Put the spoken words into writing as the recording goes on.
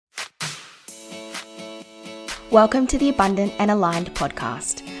Welcome to the Abundant and Aligned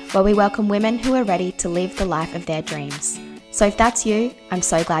podcast, where we welcome women who are ready to live the life of their dreams. So if that's you, I'm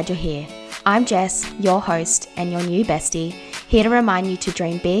so glad you're here. I'm Jess, your host and your new bestie, here to remind you to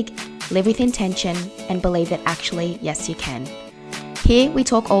dream big, live with intention, and believe that actually, yes, you can. Here, we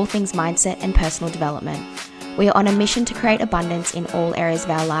talk all things mindset and personal development. We are on a mission to create abundance in all areas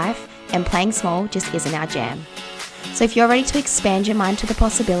of our life, and playing small just isn't our jam. So if you're ready to expand your mind to the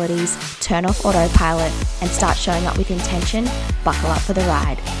possibilities, turn off autopilot, and start showing up with intention, buckle up for the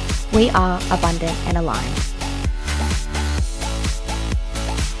ride. We are abundant and aligned.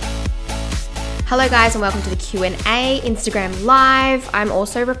 Hello guys, and welcome to the Q&A Instagram Live. I'm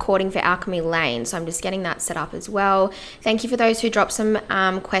also recording for Alchemy Lane, so I'm just getting that set up as well. Thank you for those who dropped some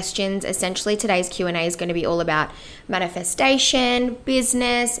questions. Essentially, today's Q&A is going to be all about manifestation,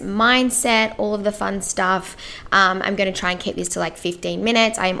 business, mindset, all of the fun stuff. I'm going to try and keep this to like 15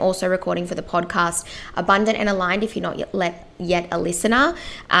 minutes. I am also recording for the podcast Abundant and Aligned if you're not yet a listener.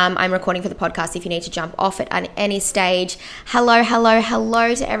 I'm recording for the podcast if you need to jump off at any stage. Hello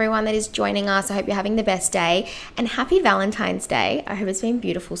to everyone that is joining us. I hope you're having the best day, and happy Valentine's Day. I hope it's been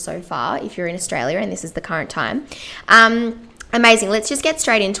beautiful so far if you're in Australia and this is the current time. Amazing. Let's just get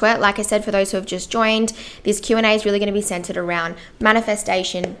straight into it. Like I said, for those who have just joined, this Q&A is really going to be centered around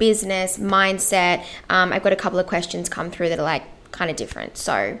manifestation, business, mindset. I've got a couple of questions come through that are like kind of different.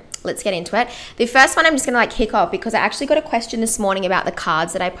 So let's get into it. The first one I'm just going to kick off because I actually got a question this morning about the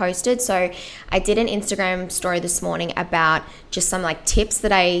cards that I posted. So I did an Instagram story this morning about just some tips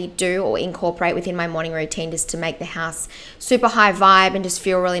that I do or incorporate within my morning routine just to make the house super high vibe and just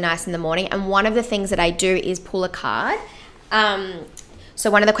feel really nice in the morning. And one of the things that I do is pull a card.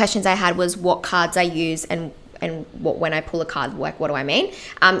 So one of the questions I had was what cards I use and what, when I pull a card, what do I mean?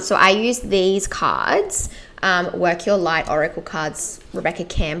 So I use these cards, Work Your Light Oracle cards, Rebecca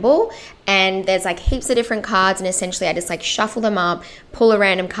Campbell, and there's heaps of different cards, and essentially I just shuffle them up, pull a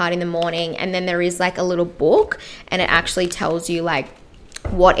random card in the morning, and then there is a little book, and it actually tells you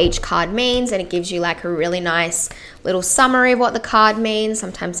what each card means, and it gives you a really nice little summary of what the card means,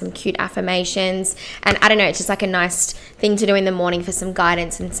 sometimes some cute affirmations, and I don't know, it's just a nice thing to do in the morning for some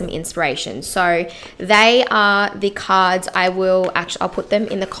guidance and some inspiration. So they are the cards. I'll put them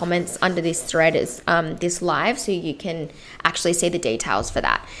in the comments under this thread as this live, so you can actually see the details for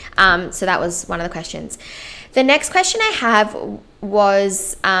that. So that was one of the questions. The next question I have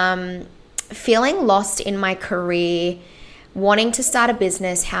was feeling lost in my career, wanting to start a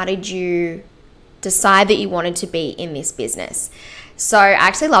business. How did you decide that you wanted to be in this business? So I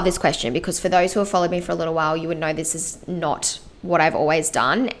actually love this question because for those who have followed me for a little while, you would know this is not what I've always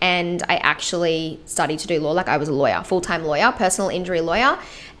done. And I actually studied to do law. I was a lawyer, full-time lawyer, personal injury lawyer.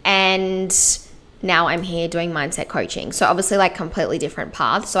 And now I'm here doing mindset coaching. So obviously completely different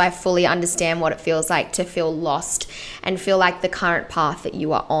paths. So I fully understand what it feels like to feel lost and feel like the current path that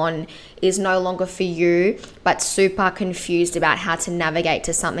you are on is no longer for you, but super confused about how to navigate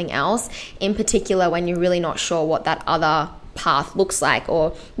to something else, in particular when you're really not sure what that other path looks like,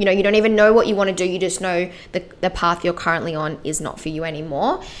 or you don't even know what you want to do. You just know the path you're currently on is not for you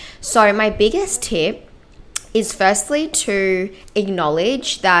anymore. So my biggest tip is firstly to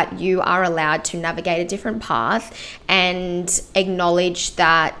acknowledge that you are allowed to navigate a different path, and acknowledge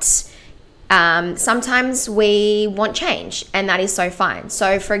that sometimes we want change, and that is so fine.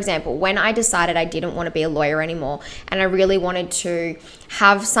 So for example, when I decided I didn't want to be a lawyer anymore and I really wanted to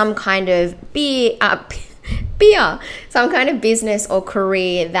have some kind of some kind of business or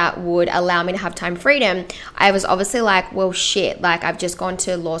career that would allow me to have time freedom, I was obviously well shit, I've just gone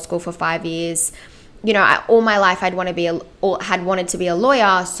to law school for 5 years. All my life had wanted to be a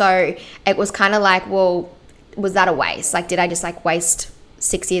lawyer. So it was kind of well, was that a waste? Did I just waste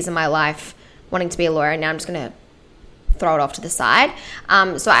 6 years of my life wanting to be a lawyer, and now I'm just going to throw it off to the side?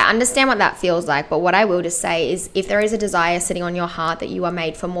 So I understand what that feels like. But what I will just say is, if there is a desire sitting on your heart that you are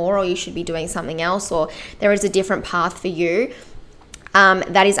made for more, or you should be doing something else, or there is a different path for you,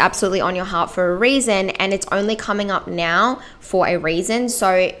 that is absolutely on your heart for a reason, and it's only coming up now for a reason.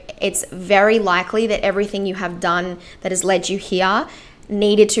 So it's very likely that everything you have done that has led you here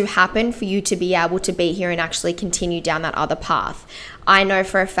needed to happen for you to be able to be here and actually continue down that other path. I know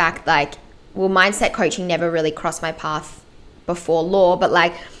for a fact mindset coaching never really crossed my path before law, but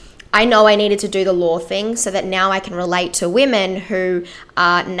I know I needed to do the law thing so that now I can relate to women who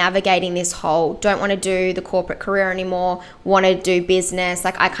are navigating this whole don't want to do the corporate career anymore, want to do business.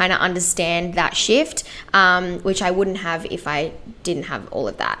 Like I kind of understand that shift, which I wouldn't have if I didn't have all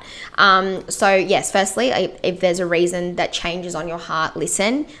of that. So yes, firstly, if there's a reason that changes on your heart,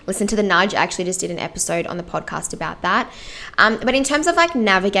 listen to the nudge. I actually just did an episode on the podcast about that. But in terms of like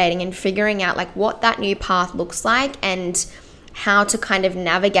navigating and figuring out like what that new path looks like and how to kind of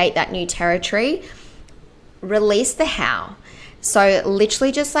navigate that new territory, release the how. So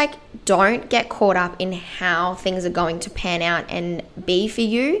literally just like don't get caught up in how things are going to pan out and be for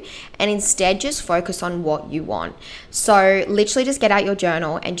you, and instead just focus on what you want. So literally just get out your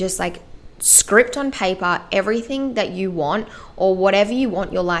journal and just like script on paper everything that you want, or whatever you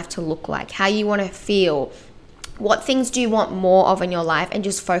want your life to look like, how you want to feel. What things do you want more of in your life, and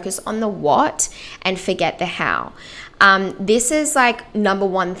just focus on the what and forget the how. This is like number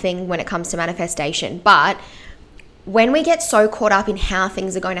one thing when it comes to manifestation. But when we get so caught up in how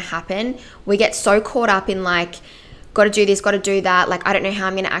things are going to happen, we get so caught up in like, got to do this, got to do that. Like, I don't know how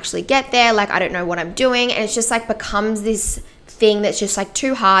I'm going to actually get there. Like, I don't know what I'm doing. And it's just like becomes this thing that's just like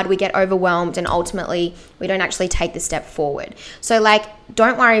too hard. We get overwhelmed and ultimately we don't actually take the step forward. So like,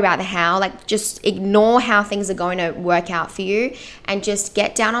 don't worry about the how, like just ignore how things are going to work out for you and just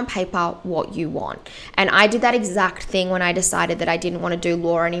get down on paper what you want. And I did that exact thing when I decided that I didn't want to do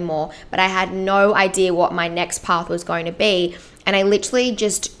law anymore, but I had no idea what my next path was going to be. And I literally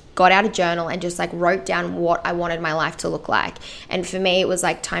just got out a journal and just like wrote down what I wanted my life to look like. And for me, it was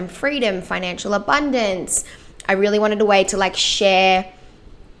like time freedom, financial abundance. I really wanted a way to like share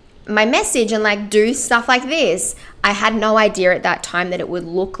my message and like do stuff like this. I had no idea at that time that it would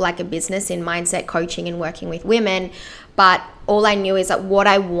look like a business in mindset coaching and working with women. But all I knew is that what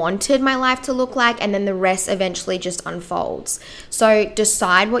I wanted my life to look like, and then the rest eventually just unfolds. So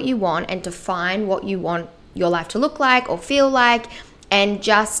decide what you want and define what you want your life to look like or feel like, and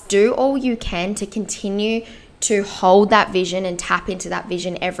just do all you can to continue to hold that vision and tap into that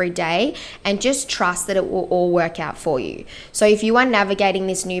vision every day, and just trust that it will all work out for you. So if you are navigating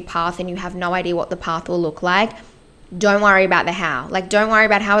this new path and you have no idea what the path will look like, don't worry about the how. Like, don't worry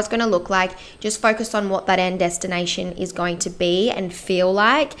about how it's going to look like. Just focus on what that end destination is going to be and feel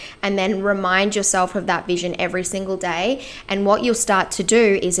like, and then remind yourself of that vision every single day. And what you'll start to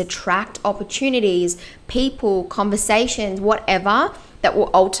do is attract opportunities, people, conversations, whatever, that will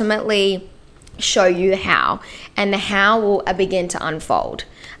ultimately show you the how, and the how will begin to unfold.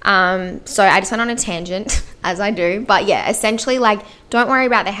 So I just went on a tangent as I do, but yeah, essentially like don't worry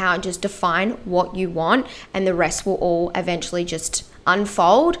about the how, just define what you want, and the rest will all eventually just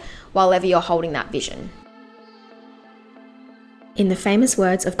unfold while ever you're holding that vision. In the famous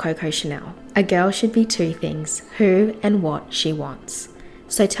words of Coco Chanel, a girl should be two things: who and what she wants.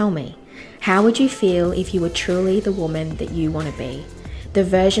 So tell me, how would you feel if you were truly the woman that you want to be? The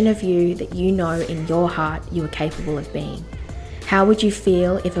version of you that you know in your heart you are capable of being. How would you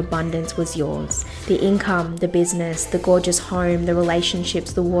feel if abundance was yours? The income, the business, the gorgeous home, the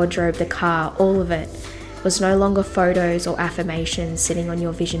relationships, the wardrobe, the car, all of it was no longer photos or affirmations sitting on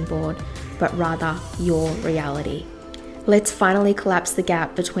your vision board, but rather your reality. Let's finally collapse the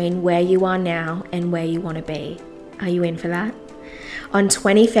gap between where you are now and where you want to be. Are you in for that? On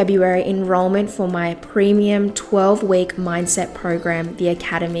 20 February, enrollment for my premium 12-week mindset program, The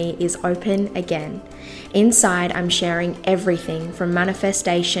Academy, is open again. Inside, I'm sharing everything from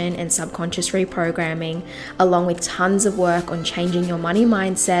manifestation and subconscious reprogramming, along with tons of work on changing your money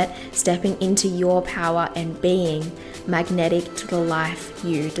mindset, stepping into your power, and being magnetic to the life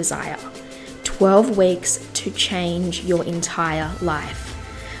you desire. 12 weeks to change your entire life.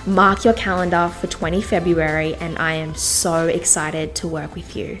 Mark your calendar for 20 February, and I am so excited to work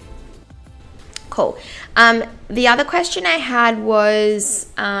with you. Cool. The other question I had was,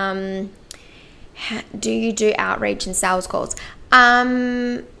 do you do outreach and sales calls?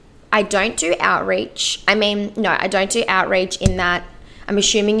 I don't do outreach. I don't do outreach in that. I'm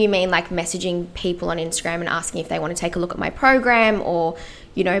assuming you mean like messaging people on Instagram and asking if they want to take a look at my program or,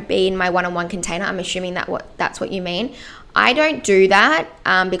 be in my one-on-one container. I'm assuming that's what you mean. I don't do that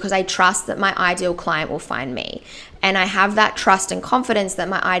because I trust that my ideal client will find me. And I have that trust and confidence that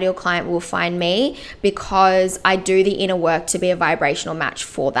my ideal client will find me because I do the inner work to be a vibrational match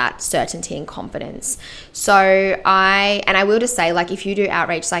for that certainty and confidence. So I will just say, like, if you do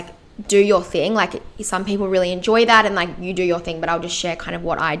outreach, like, do your thing. Like, some people really enjoy that and like you do your thing, but I'll just share kind of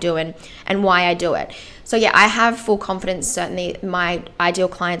what I do and why I do it. So yeah, I have full confidence certainly my ideal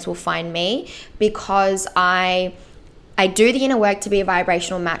clients will find me because I I do the inner work to be a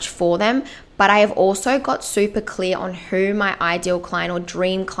vibrational match for them, but I have also got super clear on who my ideal client or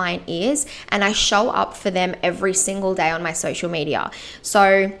dream client is, and I show up for them every single day on my social media.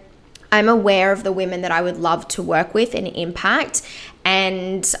 So I'm aware of the women that I would love to work with and impact,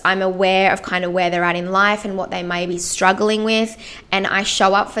 and I'm aware of kind of where they're at in life and what they may be struggling with, and I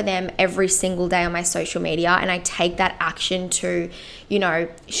show up for them every single day on my social media, and I take that action to,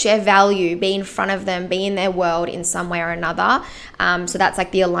 share value, be in front of them, be in their world in some way or another. So that's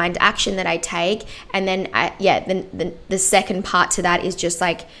like the aligned action that I take. And then the second part to that is just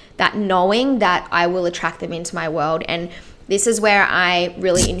like that knowing that I will attract them into my world. And this is where I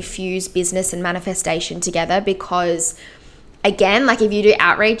really infuse business and manifestation together, because again, like if you do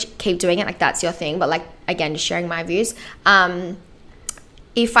outreach, keep doing it, like that's your thing. But like, again, just sharing my views.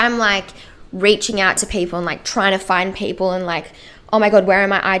 If I'm like reaching out to people and like trying to find people and like, oh my God, where are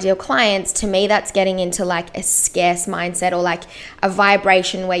my ideal clients? To me, that's getting into like a scarce mindset, or like a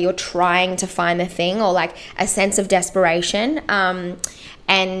vibration where you're trying to find the thing, or like a sense of desperation.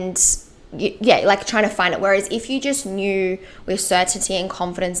 Like trying to find it. Whereas if you just knew with certainty and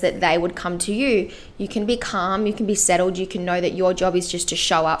confidence that they would come to you, you can be calm, you can be settled, you can know that your job is just to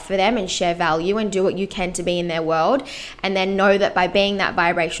show up for them and share value and do what you can to be in their world, and then know that by being that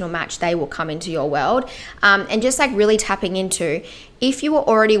vibrational match, they will come into your world. And just like really tapping into, if you were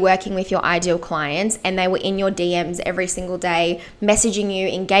already working with your ideal clients and they were in your DMs every single day, messaging you,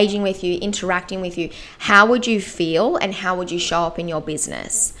 engaging with you, interacting with you, how would you feel and how would you show up in your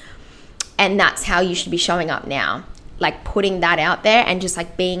business? And that's how you should be showing up now, like putting that out there and just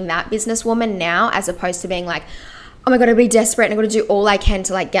like being that businesswoman now, as opposed to being like, oh my God, I've got to be desperate and I've got to do all I can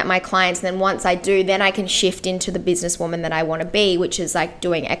to like get my clients. And then once I do, then I can shift into the businesswoman that I want to be, which is like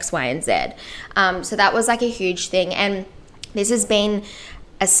doing X, Y, and Z. So that was like a huge thing. And this has been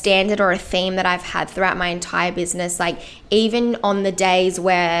a standard or a theme that I've had throughout my entire business. Like even on the days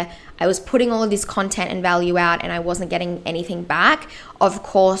where I was putting all of this content and value out and I wasn't getting anything back, of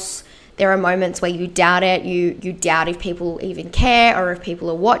course, there are moments where you doubt it. You doubt if people even care or if people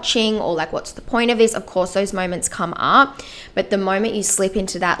are watching, or like, what's the point of this? Of course, those moments come up. But the moment you slip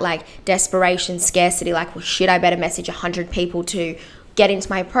into that like desperation, scarcity, like, well, shit, I better message 100 people to get into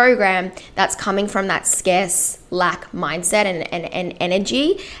my program, that's coming from that scarce lack mindset and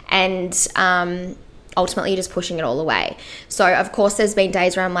energy. And ultimately you're just pushing it all away. So of course there's been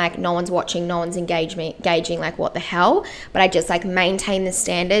days where I'm like, no one's watching, no one's engaging, like what the hell? But I just like maintain the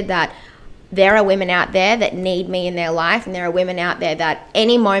standard that there are women out there that need me in their life, and there are women out there that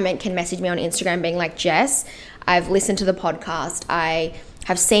any moment can message me on Instagram being like, Jess, I've listened to the podcast, I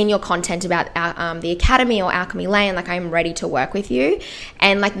have seen your content about the Academy or Alchemy Lane, like I'm ready to work with you.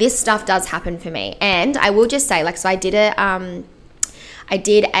 And like this stuff does happen for me. And I will just say, like, so I did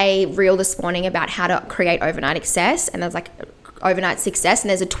a reel this morning about how to create overnight success, and there's like overnight success, and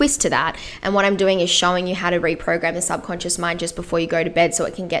there's a twist to that. And what I'm doing is showing you how to reprogram the subconscious mind just before you go to bed so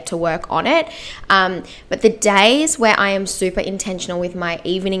it can get to work on it. But the days where I am super intentional with my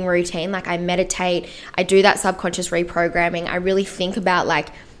evening routine, like I meditate, I do that subconscious reprogramming, I really think about like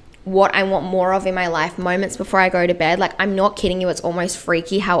what I want more of in my life moments before I go to bed. Like, I'm not kidding you, it's almost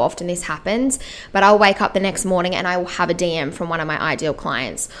freaky how often this happens, but I'll wake up the next morning and I will have a DM from one of my ideal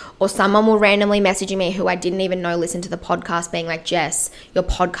clients, or someone will randomly message me who I didn't even know listened to the podcast being like, Jess, your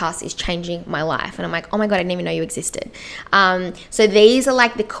podcast is changing my life. And I'm like, oh my God, I didn't even know you existed. So these are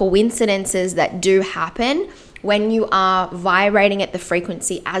like the coincidences that do happen when you are vibrating at the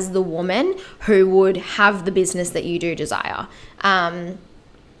frequency as the woman who would have the business that you do desire.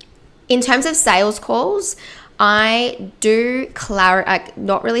 In terms of sales calls, I do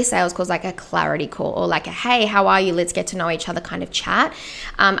not really sales calls, like a clarity call, or like a, hey, how are you? Let's get to know each other kind of chat.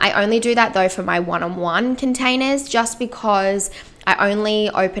 I only do that though for my one-on-one containers, just because I only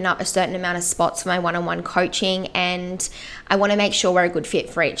open up a certain amount of spots for my one-on-one coaching, and I want to make sure we're a good fit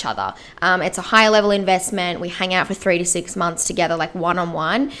for each other. It's a higher level investment. We hang out for 3 to 6 months together, like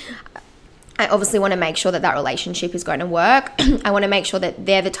one-on-one. I obviously want to make sure that that relationship is going to work. I want to make sure that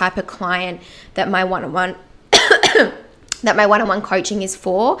they're the type of client that my one-on-one coaching is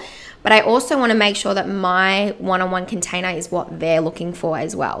for. But I also want to make sure that my one-on-one container is what they're looking for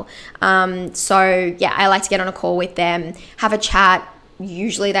as well. So yeah, I like to get on a call with them, have a chat.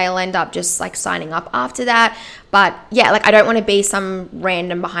 Usually they'll end up just like signing up after that. But yeah, like I don't want to be some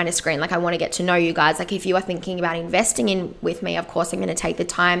random behind a screen. Like I want to get to know you guys. Like if you are thinking about investing in with me, of course I'm going to take the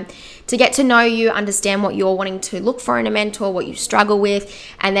time to get to know you, understand what you're wanting to look for in a mentor, what you struggle with,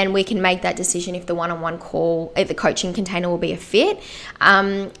 and then we can make that decision if the one-on-one call, if the coaching container will be a fit.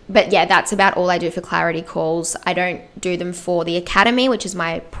 But yeah, that's about all I do for clarity calls. I don't do them for the Academy, which is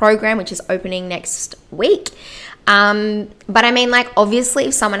my program, which is opening next week. But I mean, like, obviously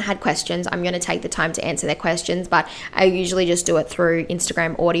if someone had questions, I'm going to take the time to answer their questions, but I usually just do it through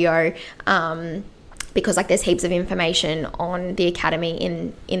Instagram audio, because like there's heaps of information on the academy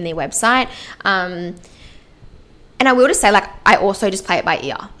in their website. And I will just say, like, I also just play it by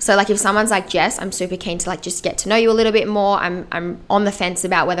ear. So like if someone's like, Jess, I'm super keen to like just get to know you a little bit more. I'm on the fence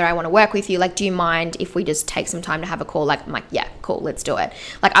about whether I want to work with you. Like, do you mind if we just take some time to have a call? Like, I'm like, yeah, cool, let's do it.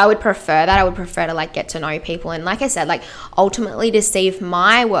 Like, I would prefer that. I would prefer to like get to know people. And like I said, like ultimately to see if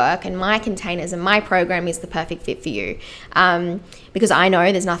my work and my containers and my program is the perfect fit for you. Because I know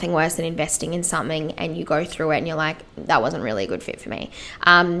there's nothing worse than investing in something and you go through it and you're like, that wasn't really a good fit for me.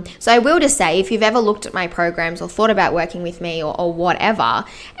 So I will just say, if you've ever looked at my programs or thought about working with me or whatever,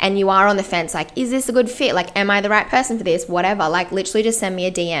 and you are on the fence, like, is this a good fit? Like, am I the right person for this? Whatever, like literally just send me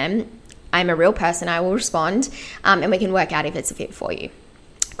a DM. I'm a real person. I will respond, and we can work out if it's a fit for you.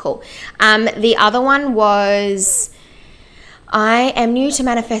 Cool. The other one was, I am new to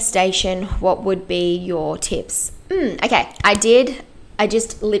manifestation. What would be your tips? Okay, I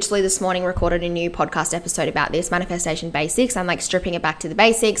just literally this morning recorded a new podcast episode about this, manifestation basics. I'm like stripping it back to the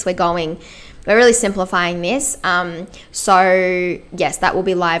basics. We're really simplifying this. So yes, that will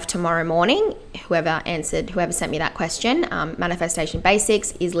be live tomorrow morning. Whoever sent me that question, manifestation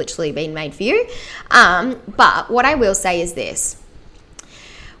basics is literally being made for you. But what I will say is this: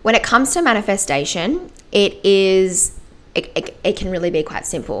 when it comes to manifestation, it can really be quite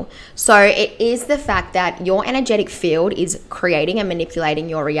simple. So it is the fact that your energetic field is creating and manipulating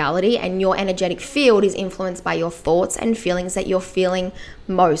your reality, and your energetic field is influenced by your thoughts and feelings that you're feeling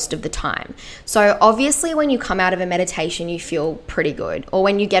most of the time. So obviously when you come out of a meditation, you feel pretty good. Or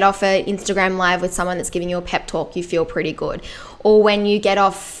when you get off an Instagram live with someone that's giving you a pep talk, you feel pretty good. Or when you get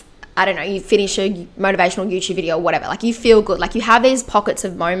off, I don't know, you finish a motivational YouTube video or whatever, like you feel good. Like you have these pockets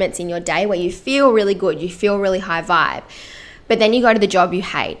of moments in your day where you feel really good, you feel really high vibe. But then you go to the job you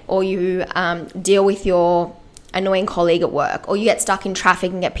hate, or you deal with your annoying colleague at work, or you get stuck in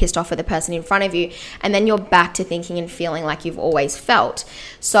traffic and get pissed off at the person in front of you, and then you're back to thinking and feeling like you've always felt.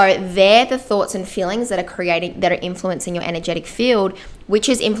 So they're the thoughts and feelings that are influencing your energetic field, which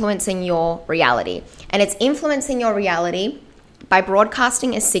is influencing your reality. And it's influencing your reality by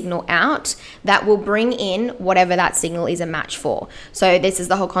broadcasting a signal out that will bring in whatever that signal is a match for. So this is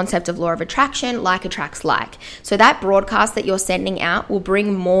the whole concept of law of attraction, like attracts like. So that broadcast that you're sending out will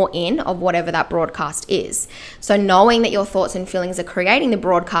bring more in of whatever that broadcast is. So knowing that your thoughts and feelings are creating the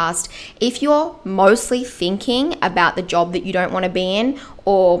broadcast, if you're mostly thinking about the job that you don't want to be in,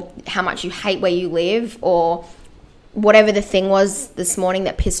 or how much you hate where you live, or whatever the thing was this morning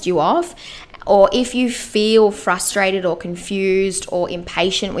that pissed you off, or if you feel frustrated or confused or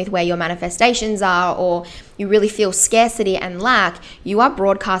impatient with where your manifestations are, or you really feel scarcity and lack, you are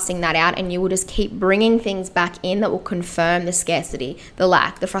broadcasting that out, and you will just keep bringing things back in that will confirm the scarcity, the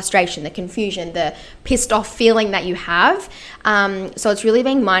lack, the frustration, the confusion, the pissed off feeling that you have. So it's really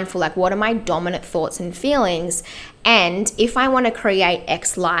being mindful, like, what are my dominant thoughts and feelings? And if I want to create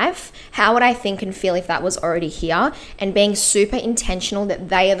X life, how would I think and feel if that was already here? And being super intentional that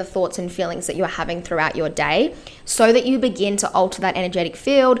they are the thoughts and feelings that you're having throughout your day, so that you begin to alter that energetic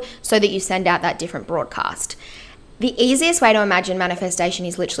field, so that you send out that different broadcast. The easiest way to imagine manifestation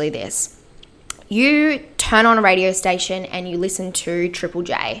is literally this. You turn on a radio station and you listen to Triple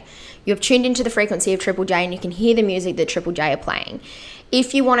J. You have tuned into the frequency of Triple J and you can hear the music that Triple J are playing.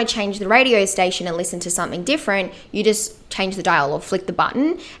 If you want to change the radio station and listen to something different, you just change the dial or flick the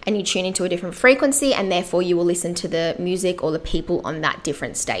button and you tune into a different frequency, and therefore you will listen to the music or the people on that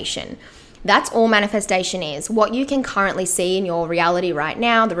different station. That's all manifestation is. What you can currently see in your reality right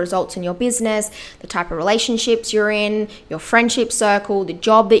now, the results in your business, the type of relationships you're in, your friendship circle, the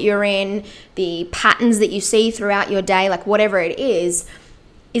job that you're in, the patterns that you see throughout your day, like whatever it is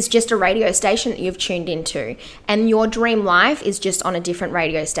just a radio station that you've tuned into. And your dream life is just on a different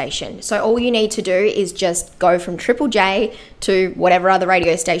radio station. So all you need to do is just go from Triple J to whatever other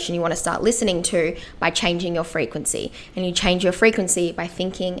radio station you want to start listening to by changing your frequency. And you change your frequency by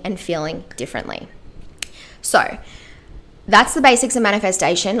thinking and feeling differently. So that's the basics of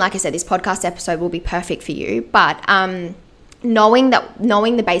manifestation. Like I said, this podcast episode will be perfect for you. But knowing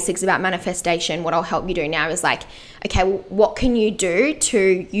the basics about manifestation, what I'll help you do now is like, okay, well, what can you do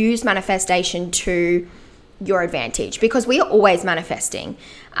to use manifestation to your advantage? Because we are always manifesting.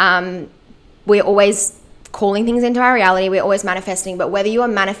 We're always calling things into our reality. We're always manifesting. But whether you are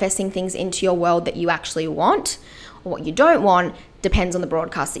manifesting things into your world that you actually want or what you don't want depends on the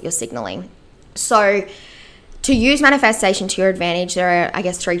broadcast that you're signaling. So To use manifestation to your advantage, there are, I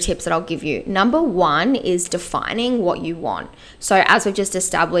guess, 3 tips that I'll give you. Number 1 is defining what you want. So as we've just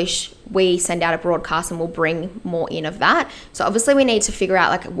established, we send out a broadcast and we'll bring more in of that. So obviously we need to figure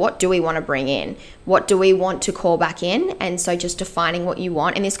out, like, what do we want to bring in? What do we want to call back in? And so just defining what you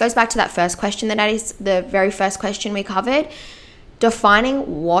want. And this goes back to that first question, that is the very first question we covered.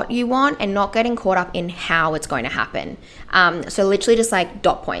 Defining what you want and not getting caught up in how it's going to happen. So literally just like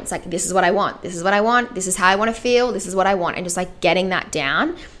dot points, like this is what I want, this is what I want, this is how I want to feel, this is what I want, and just like getting that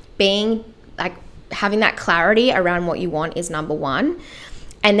down, being like having that clarity around what you want is number 1.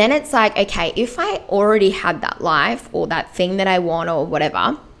 And then it's like, okay, if I already had that life or that thing that I want or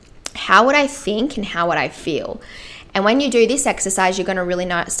whatever, how would I think and how would I feel? And when you do this exercise, you're going to really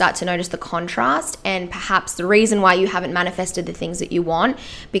start to notice the contrast and perhaps the reason why you haven't manifested the things that you want,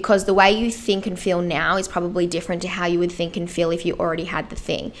 because the way you think and feel now is probably different to how you would think and feel if you already had the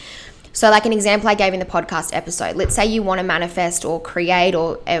thing. So like an example I gave in the podcast episode, let's say you want to manifest or create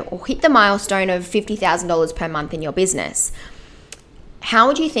or hit the milestone of $50,000 per month in your business. How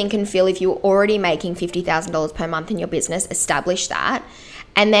would you think and feel if you were already making $50,000 per month in your business? Establish that.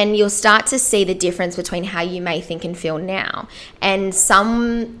 And then you'll start to see the difference between how you may think and feel now. And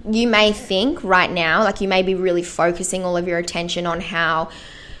you may think right now, like you may be really focusing all of your attention on how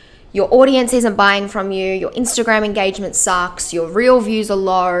your audience isn't buying from you, your Instagram engagement sucks, your reel views are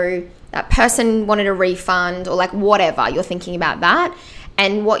low, that person wanted a refund, or like whatever, you're thinking about that.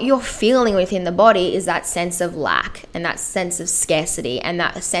 And what you're feeling within the body is that sense of lack and that sense of scarcity and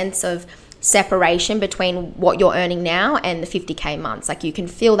that sense of separation between what you're earning now and the 50K months. Like you can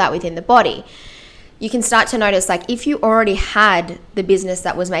feel that within the body. You can start to notice, like if you already had the business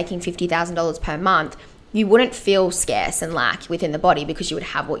that was making $50,000 per month, you wouldn't feel scarce and lack within the body because you would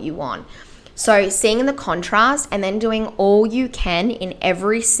have what you want. So seeing the contrast and then doing all you can in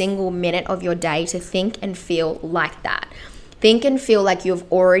every single minute of your day to think and feel like that. Think and feel like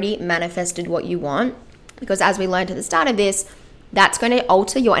you've already manifested what you want, because as we learned at the start of this, that's going to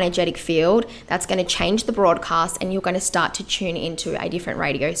alter your energetic field. That's going to change the broadcast and you're going to start to tune into a different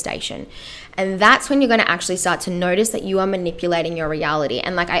radio station. And that's when you're going to actually start to notice that you are manipulating your reality.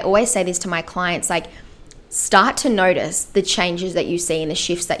 And like I always say this to my clients, like start to notice the changes that you see and the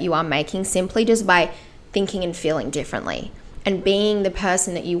shifts that you are making simply just by thinking and feeling differently and being the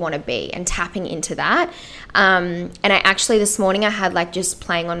person that you want to be and tapping into that. And I actually this morning I had like just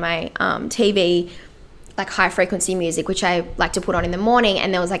playing on my TV like high frequency music, which I like to put on in the morning,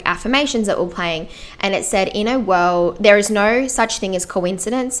 and there was like affirmations that were playing, and it said, in a world, there is no such thing as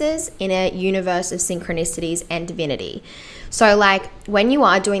coincidences in a universe of synchronicities and divinity. So like when you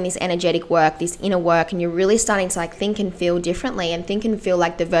are doing this energetic work, this inner work, and you're really starting to like think and feel differently and think and feel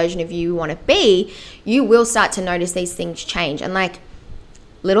like the version of you want to be, you will start to notice these things change. And like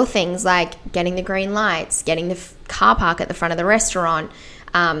little things like getting the green lights, getting the car park at the front of the restaurant,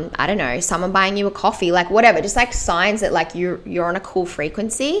 I don't know, someone buying you a coffee, like whatever, just like signs that like you're on a cool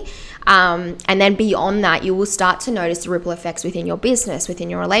frequency. And then beyond that, you will start to notice the ripple effects within your business, within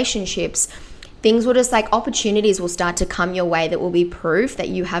your relationships. Things will just like opportunities will start to come your way that will be proof that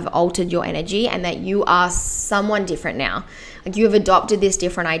you have altered your energy and that you are someone different now. Like you have adopted this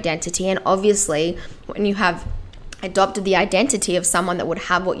different identity. And obviously when you have adopted the identity of someone that would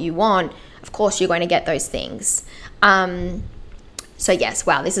have what you want, of course you're going to get those things. So yes,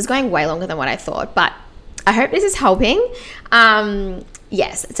 wow, this is going way longer than what I thought, but I hope this is helping.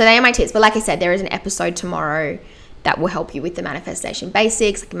 Yes, so they are my tips. But like I said, there is an episode tomorrow that will help you with the manifestation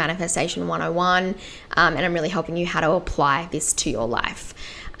basics, like Manifestation 101, and I'm really helping you how to apply this to your life.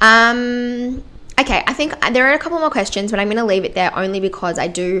 Okay, I think there are a couple more questions, but I'm going to leave it there only because I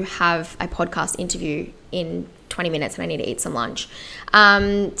do have a podcast interview in 20 minutes and I need to eat some lunch.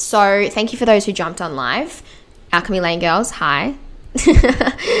 So thank you for those who jumped on live. Alchemy Lane girls, hi.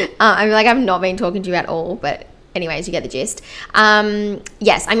 I feel like I've not been talking to you at all, but anyways, you get the gist.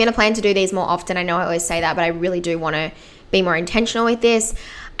 Yes, I'm going to plan to do these more often. I know I always say that, but I really do want to be more intentional with this.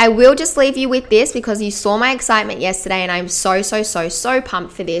 I will just leave you with this because you saw my excitement yesterday and I'm so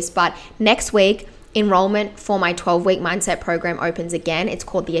pumped for this. But next week, enrollment for my 12-week mindset program opens again. It's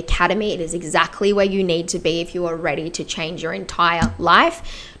called the Academy. It is exactly where you need to be if you are ready to change your entire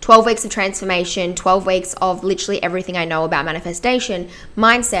life. 12 weeks of transformation, 12 weeks of literally everything I know about manifestation,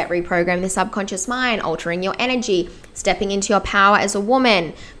 mindset, reprogramming the subconscious mind, altering your energy, stepping into your power as a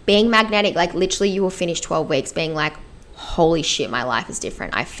woman, being magnetic. Like literally you will finish 12 weeks being like, holy shit, my life is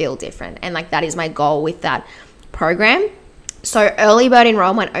different. I feel different. And like that is my goal with that program. So early bird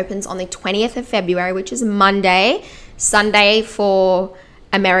enrollment opens on the 20th of February, which is Monday, Sunday for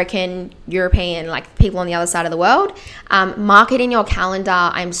American, European, like people on the other side of the world. Mark it in your calendar.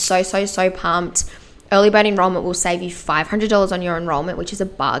 I'm so pumped. early bird enrollment will save you $500 on your enrollment, which is a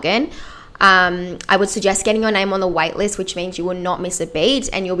bargain. I would suggest getting your name on the wait list, which means you will not miss a beat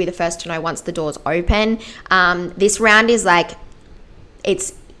and you'll be the first to know once the doors open. This round is like,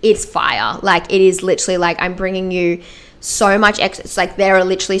 it's fire. Like, it is literally like, I'm bringing you so much it's like there are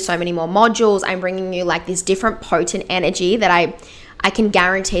literally so many more modules. I'm bringing you like this different potent energy that I can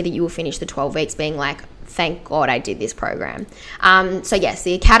guarantee that you will finish the 12 weeks being like, thank God I did this program. So yes,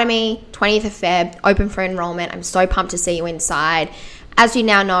 the Academy, 20th of Feb, open for enrollment. I'm so pumped to see you inside. As you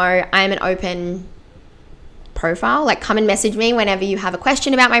now know, I am an open profile. Like, come and message me whenever you have a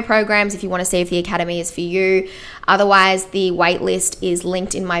question about my programs, if you want to see if the Academy is for you. Otherwise, the wait list is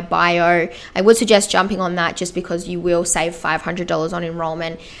linked in my bio. I would suggest jumping on that just because you will save $500 on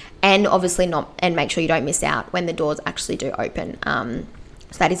enrollment, and obviously make sure you don't miss out when the doors actually do open.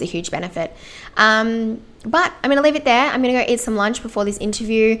 So that is a huge benefit. But I'm going to leave it there. I'm going to go eat some lunch before this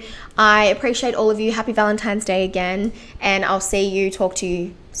interview. I appreciate all of you. Happy Valentine's Day again. And I'll talk to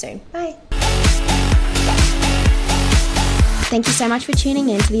you soon. Bye. Thank you so much for tuning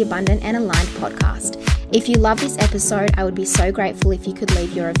in to the Abundant and Aligned podcast. If you love this episode, I would be so grateful if you could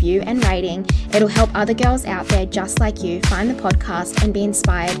leave your review and rating. It'll help other girls out there just like you find the podcast and be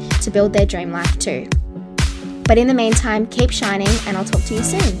inspired to build their dream life too. But in the meantime, keep shining, and I'll talk to you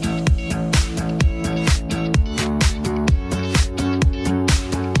soon.